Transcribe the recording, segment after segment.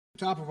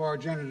top of our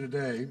agenda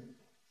today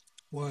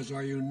was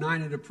our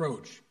united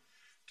approach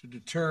to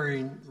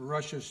deterring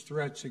Russia's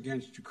threats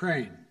against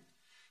Ukraine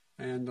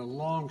and the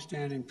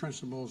long-standing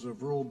principles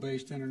of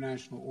rule-based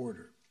international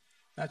order.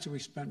 That's what we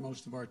spent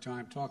most of our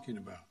time talking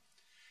about.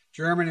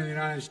 Germany and the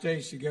United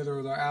States, together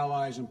with our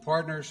allies and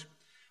partners,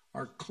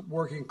 are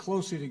working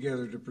closely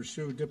together to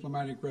pursue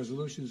diplomatic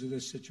resolutions of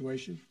this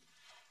situation.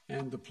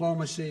 And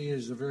diplomacy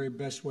is the very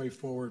best way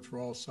forward for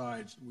all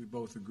sides, we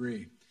both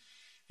agree,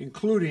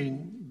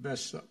 including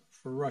best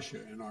for Russia,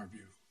 in our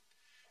view.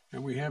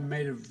 And we have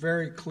made it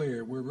very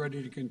clear we're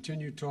ready to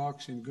continue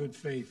talks in good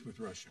faith with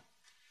Russia.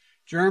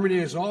 Germany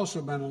has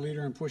also been a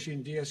leader in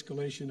pushing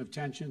de-escalation of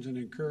tensions and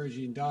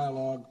encouraging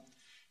dialogue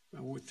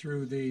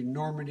through the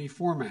Normandy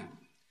format.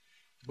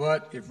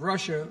 But if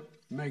Russia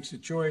makes a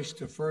choice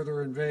to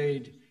further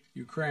invade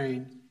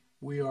Ukraine,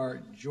 we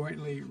are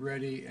jointly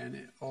ready,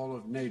 and all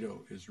of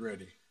NATO is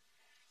ready.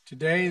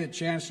 Today, the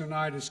Chancellor and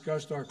I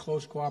discussed our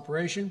close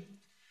cooperation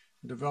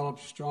and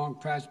developed a strong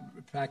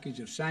package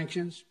of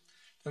sanctions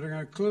that are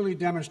going to clearly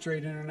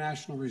demonstrate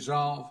international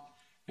resolve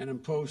and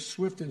impose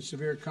swift and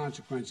severe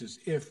consequences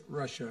if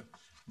Russia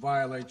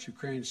violates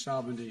Ukraine's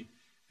sovereignty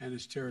and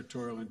its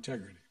territorial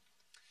integrity.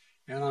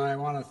 And I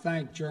want to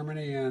thank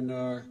Germany and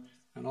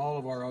all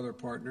of our other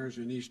partners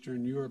in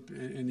Eastern Europe,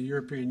 in the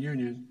European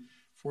Union,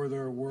 for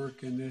their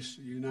work in this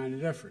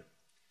united effort.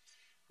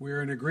 We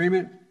are in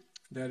agreement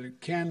that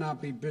it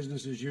cannot be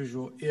business as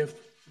usual if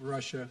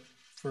Russia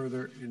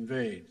further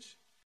invades.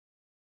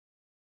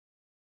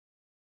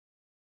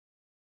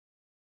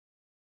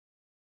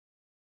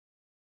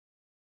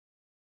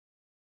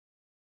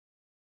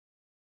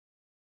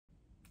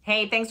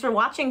 Hey, thanks for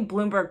watching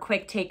Bloomberg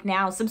Quick Take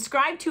Now.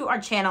 Subscribe to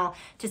our channel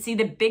to see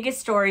the biggest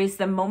stories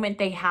the moment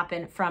they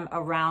happen from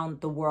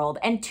around the world.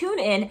 And tune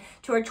in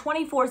to our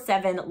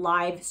 24/7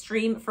 live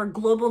stream for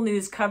global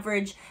news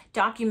coverage,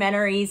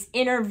 documentaries,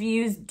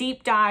 interviews,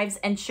 deep dives,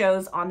 and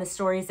shows on the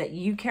stories that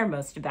you care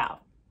most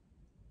about.